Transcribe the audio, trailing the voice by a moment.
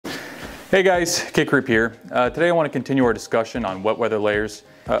Hey guys, Kid Creep here. Today I want to continue our discussion on wet weather layers.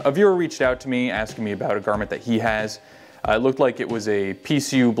 A viewer reached out to me asking me about a garment that he has. It looked like it was a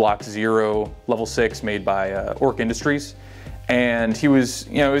PCU Block 0 level 6 made by Orc Industries. And he was,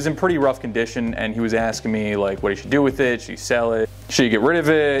 it was in pretty rough condition, and he was asking me like what he should do with it. Should he sell it? Should he get rid of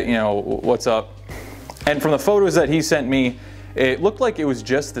it? What's up? And from the photos that he sent me, it looked like it was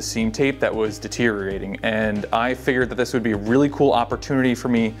just the seam tape that was deteriorating, and I figured that this would be a really cool opportunity for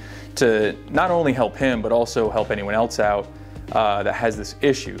me to not only help him, but also help anyone else out that has this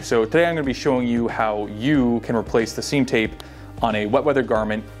issue. So today I'm going to be showing you how you can replace the seam tape on a wet weather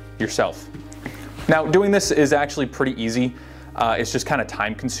garment yourself. Now, doing this is actually pretty easy. It's just kind of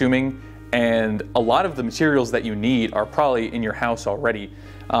time consuming, and a lot of the materials that you need are probably in your house already.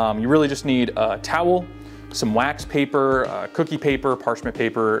 You really just need a towel, some wax paper, cookie paper, parchment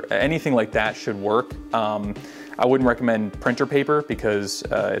paper, anything like that should work. I wouldn't recommend printer paper because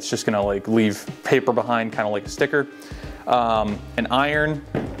it's just gonna leave paper behind, kind of like a sticker. An iron,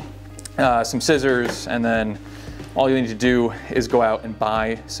 some scissors, and then all you need to do is go out and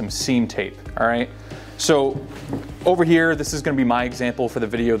buy some seam tape, all right? So over here, this is gonna be my example for the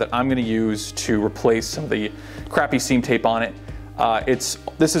video that I'm gonna use to replace some of the crappy seam tape on it.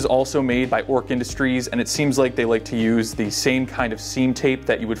 This is also made by Orc Industries, and it seems like they like to use the same kind of seam tape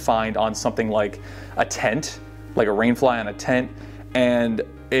that you would find on something like a tent, like a rainfly on a tent, and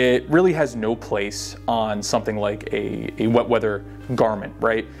it really has no place on something like a wet weather garment,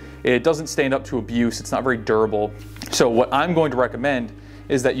 right? It doesn't stand up to abuse, it's not very durable. So what I'm going to recommend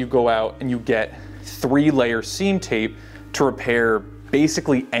is that you go out and you get 3-layer seam tape to repair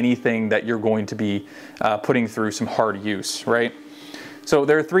basically anything that you're going to be putting through some hard use, right? So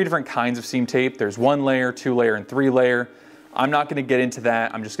there are 3 different kinds of seam tape. There's 1-layer, 2-layer, and 3-layer. I'm not gonna get into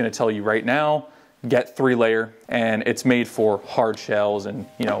that. I'm just gonna tell you right now, get 3-layer, and it's made for hard shells and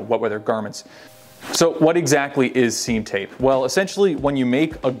wet weather garments. So what exactly is seam tape? Well, essentially when you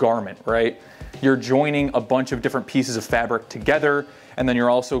make a garment, right, you're joining a bunch of different pieces of fabric together, and then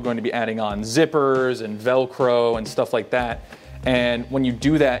you're also going to be adding on zippers and Velcro and stuff like that. And when you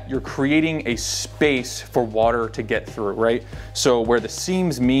do that, you're creating a space for water to get through, right? So where the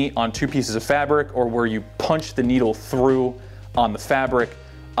seams meet on 2 pieces of fabric, or where you punch the needle through on the fabric,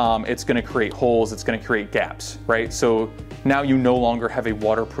 it's gonna create holes, it's gonna create gaps, right? So now you no longer have a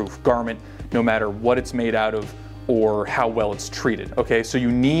waterproof garment, no matter what it's made out of or how well it's treated, okay? So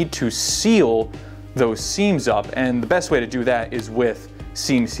you need to seal those seams up, and the best way to do that is with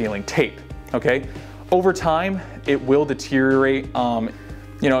seam sealing tape, okay? Over time, it will deteriorate.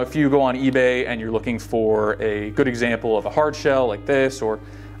 If you go on eBay and you're looking for a good example of a hard shell like this, or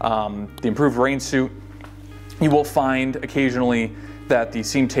the improved rain suit, you will find occasionally that the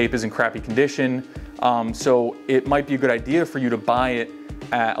seam tape is in crappy condition. So it might be a good idea for you to buy it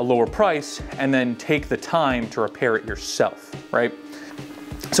at a lower price and then take the time to repair it yourself, right?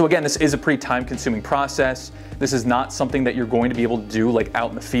 So again, this is a pretty time-consuming process. This is not something that you're going to be able to do out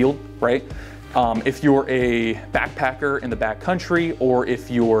in the field, right? If you're a backpacker in the backcountry, or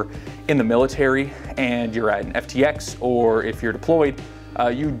if you're in the military and you're at an FTX, or if you're deployed,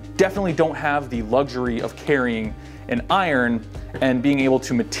 you definitely don't have the luxury of carrying an iron and being able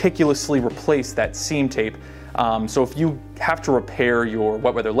to meticulously replace that seam tape. So if you have to repair your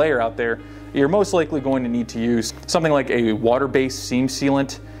wet weather layer out there, you're most likely going to need to use something like a water-based seam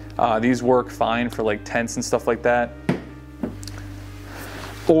sealant. These work fine for tents and stuff like that.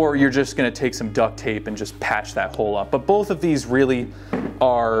 Or you're just gonna take some duct tape and just patch that hole up. But both of these really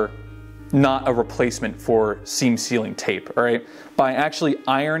are not a replacement for seam sealing tape, all right? By actually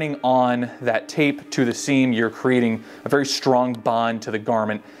ironing on that tape to the seam, you're creating a very strong bond to the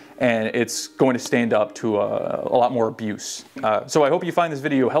garment, and it's going to stand up to a lot more abuse. So I hope you find this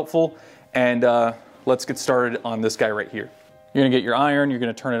video helpful, and let's get started on this guy right here. You're gonna get your iron, you're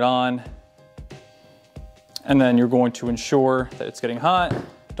gonna turn it on, and then you're going to ensure that it's getting hot.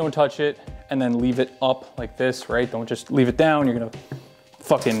 Don't touch it, and then leave it up like this, right? Don't just leave it down. You're gonna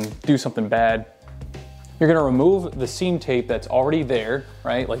fucking do something bad. You're gonna remove the seam tape that's already there,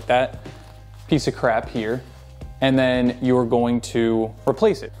 right? Like that piece of crap here. And then you're going to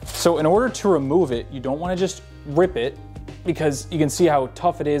replace it. So in order to remove it, you don't wanna just rip it, because you can see how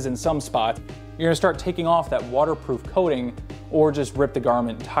tough it is in some spots. You're gonna start taking off that waterproof coating, or just rip the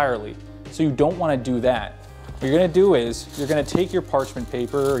garment entirely. So you don't wanna do that. What you're gonna do is, you're gonna take your parchment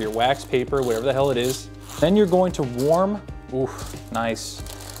paper or your wax paper, whatever the hell it is, then you're going to warm, oof, nice.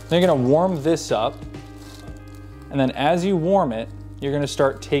 Then you're gonna warm this up, and then as you warm it, you're gonna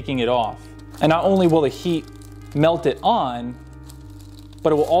start taking it off. And not only will the heat melt it on,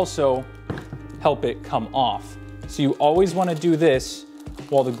 but it will also help it come off. So you always wanna do this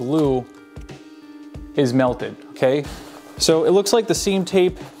while the glue is melted, okay? So it looks like the seam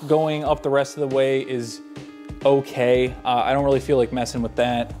tape going up the rest of the way is okay. I don't really feel like messing with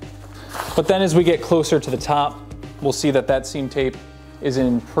that. But then as we get closer to the top, we'll see that that seam tape is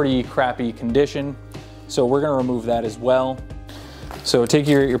in pretty crappy condition. So we're gonna remove that as well. So take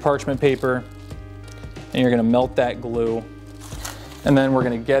your parchment paper and you're gonna melt that glue. And then we're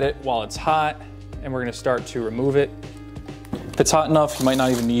gonna get it while it's hot and we're gonna start to remove it. If it's hot enough, you might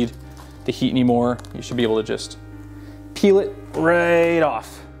not even need the heat anymore. You should be able to just peel it right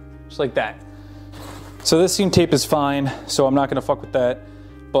off, just like that. So this seam tape is fine, so I'm not gonna fuck with that.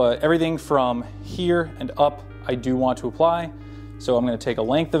 But everything from here and up, I do want to apply. So I'm gonna take a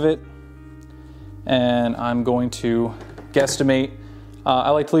length of it and I'm going to guesstimate. I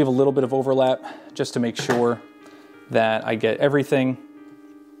like to leave a little bit of overlap just to make sure that I get everything.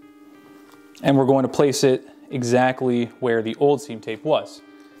 And we're going to place it exactly where the old seam tape was.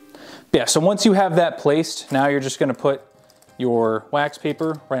 Yeah, so once you have that placed, now you're just gonna put your wax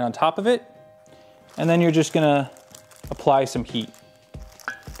paper right on top of it. And then you're just gonna apply some heat.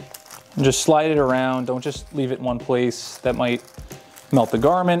 And just slide it around, don't just leave it in one place. That might melt the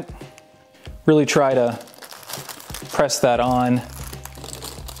garment. Really try to press that on.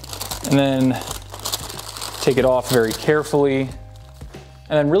 And then take it off very carefully.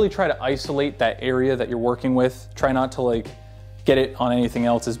 And then really try to isolate that area that you're working with. Try not to like get it on anything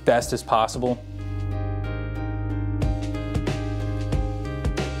else as best as possible.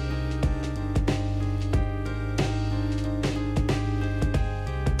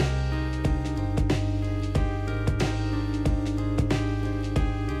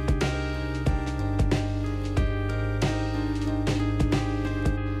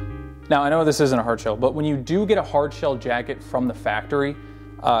 Now I know this isn't a hard shell, but when you do get a hard shell jacket from the factory,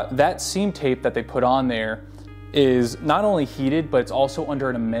 that seam tape that they put on there is not only heated, but it's also under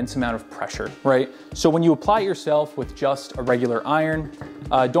an immense amount of pressure, right? So when you apply it yourself with just a regular iron,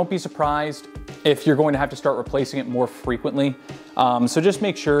 don't be surprised if you're going to have to start replacing it more frequently. So just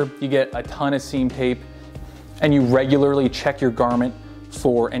make sure you get a ton of seam tape and you regularly check your garment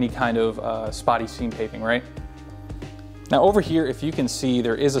for any kind of spotty seam taping, right? Now over here, if you can see,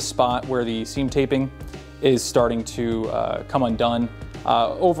 there is a spot where the seam taping is starting to come undone.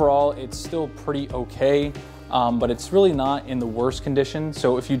 Overall, it's still pretty okay, but it's really not in the worst condition.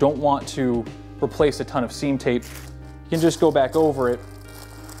 So if you don't want to replace a ton of seam tape, you can just go back over it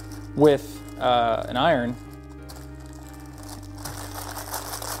with an iron.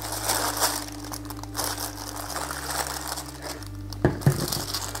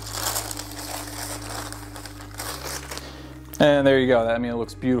 And there you go. I mean, it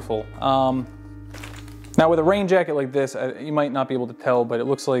looks beautiful. Now with a rain jacket like this, you might not be able to tell, but it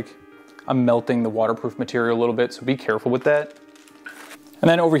looks like I'm melting the waterproof material a little bit, so be careful with that. And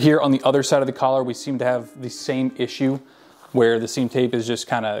then over here on the other side of the collar, we seem to have the same issue where the seam tape is just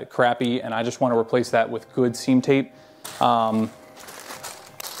kind of crappy, and I just want to replace that with good seam tape. So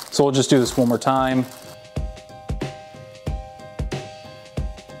we'll just do this one more time.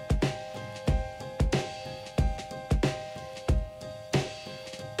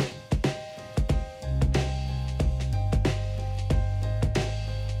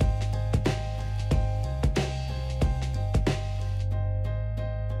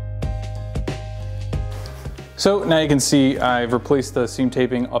 So now you can see I've replaced the seam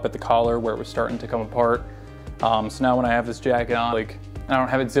taping up at the collar where it was starting to come apart. So now when I have this jacket on, like, I don't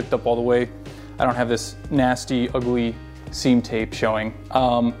have it zipped up all the way. I don't have this nasty, ugly seam tape showing.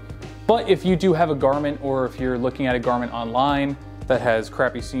 But if you do have a garment, or if you're looking at a garment online that has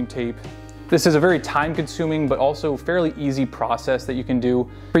crappy seam tape, this is a very time-consuming but also fairly easy process that you can do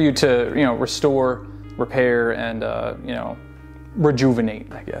for you to, restore, repair, and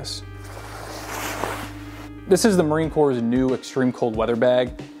rejuvenate, I guess. This is the Marine Corps' new extreme cold weather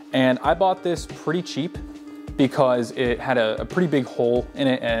bag, and I bought this pretty cheap because it had a pretty big hole in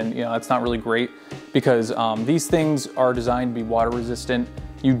it, and it's not really great because these things are designed to be water resistant.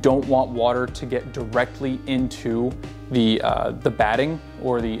 You don't want water to get directly into the batting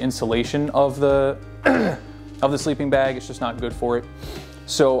or the insulation of the of the sleeping bag. It's just not good for it.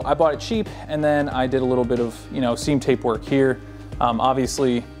 So I bought it cheap, and then I did a little bit of seam tape work here.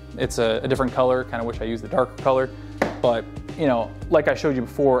 Obviously, it's a different color. Kind of wish I used the darker color, but like I showed you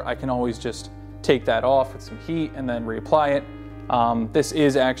before, I can always just take that off with some heat and then reapply it. This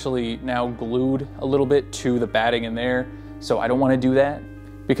is actually now glued a little bit to the batting in there, so I don't want to do that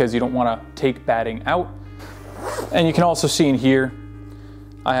because you don't want to take batting out. And you can also see in here,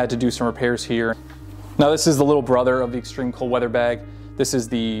 I had to do some repairs here. Now this is the little brother of the extreme cold weather bag. This is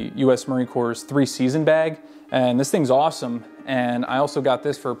the US Marine Corps 3-season bag, and this thing's awesome. And I also got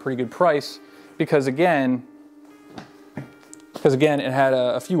this for a pretty good price because again, it had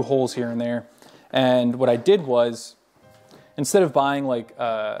a few holes here and there. And what I did was, instead of buying like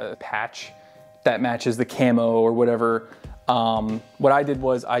a patch that matches the camo or whatever, what I did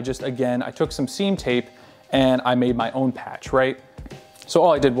was I took some seam tape and I made my own patch, right? So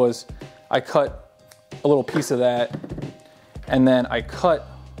all I did was I cut a little piece of that, and then I cut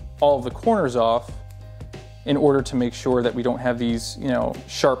all of the corners off in order to make sure that we don't have these,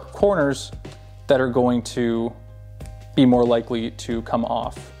 sharp corners that are going to be more likely to come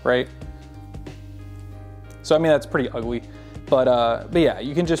off, right? So I mean, that's pretty ugly, but yeah,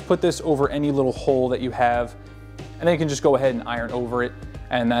 you can just put this over any little hole that you have, and then you can just go ahead and iron over it,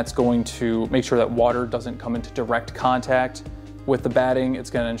 and that's going to make sure that water doesn't come into direct contact with the batting. It's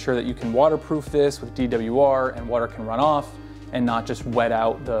going to ensure that you can waterproof this with DWR and water can run off and not just wet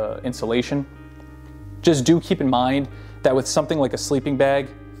out the insulation. Just do keep in mind that with something like a sleeping bag,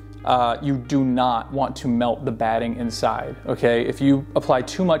 you do not want to melt the batting inside, okay? If you apply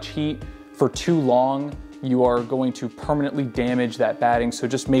too much heat for too long, you are going to permanently damage that batting. So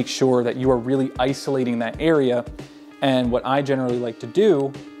just make sure that you are really isolating that area. And what I generally like to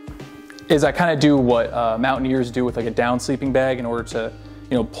do is I kind of do what mountaineers do with like a down sleeping bag in order to,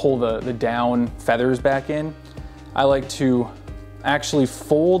 pull the down feathers back in. I like to actually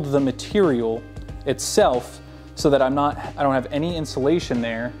fold the material itself so that I don't have any insulation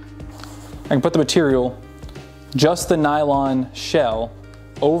there. I can put the material, just the nylon shell,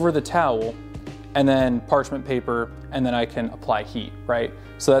 over the towel, and then parchment paper, and then I can apply heat, right?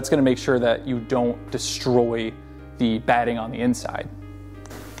 So that's gonna make sure that you don't destroy the batting on the inside.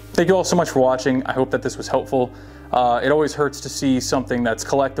 Thank you all so much for watching. I hope that this was helpful. It always hurts to see something that's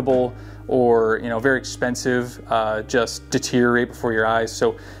collectible or very expensive just deteriorate before your eyes.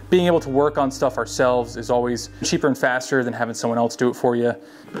 So being able to work on stuff ourselves is always cheaper and faster than having someone else do it for you.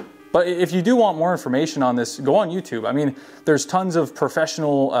 But if you do want more information on this, go on YouTube. I mean, there's tons of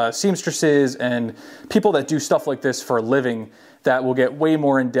professional seamstresses and people that do stuff like this for a living that will get way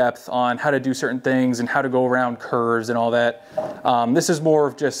more in depth on how to do certain things and how to go around curves and all that. This is more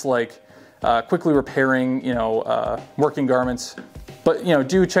of just like quickly repairing, working garments. But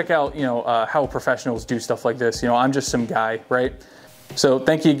do check out how professionals do stuff like this. I'm just some guy, right? So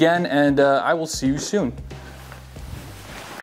thank you again, and I will see you soon.